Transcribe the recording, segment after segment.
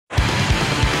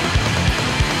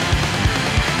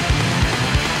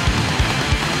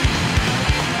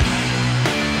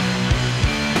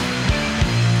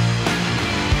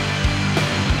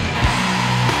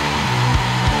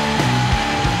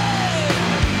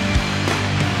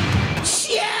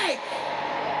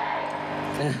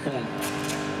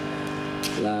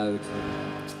Loud.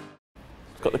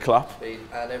 Got the clap.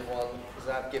 And everyone,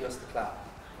 Zav, give us the clap.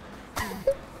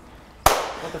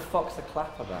 What the fuck's the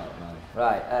clap about, man?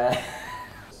 Right,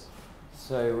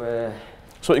 so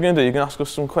what you're going to do, you're going to ask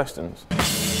us some questions?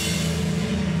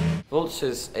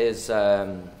 Vultures is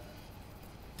a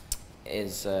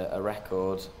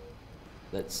record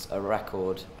that's a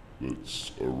record.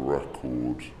 It's a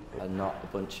record. And not a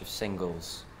bunch of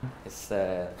singles. It's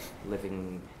a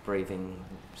living, breathing,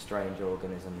 strange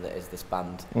organism that is this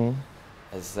band.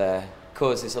 As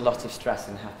causes a lot of stress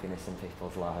and happiness in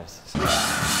people's lives.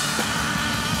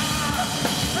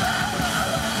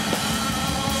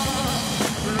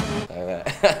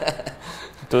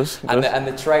 It does. And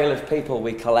the trail of people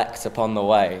we collect upon the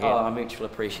way. Oh, our mutual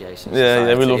appreciation.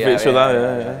 Yeah, we love each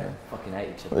other. Yeah. Fucking hate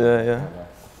each other. Yeah.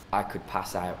 I could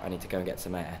pass out. I need to go and get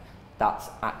some air. That's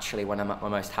actually when I'm at my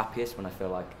most happiest. When I feel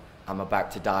like I'm about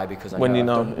to die because I've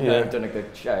done a good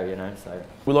show. You know. So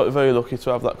we're like very lucky to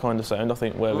have that kind of sound. I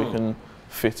think where we can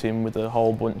fit in with a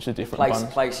whole bunch of different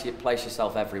bands. Place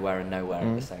yourself everywhere and nowhere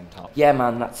at the same time. Yeah,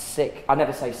 man, that's sick. I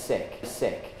never say sick.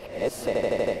 Sick. It's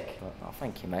sick. Oh,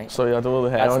 thank you, mate. So you had all the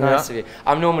hair that's on nice of you.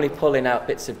 I'm normally pulling out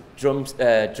bits of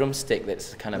drumstick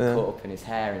that's kind of caught up in his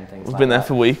hair and things. We've been there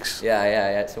for weeks.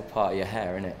 Yeah. It's all part of your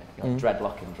hair, isn't it? You're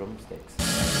dreadlocking drumsticks.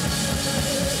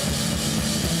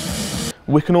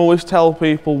 We can always tell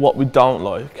people what we don't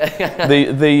like.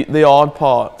 the hard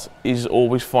part is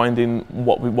always finding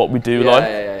what we do like.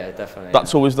 Yeah, definitely.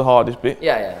 That's always the hardest bit.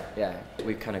 Yeah.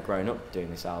 We've kind of grown up doing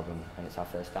this album, and it's our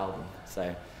first album,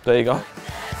 so. There you go.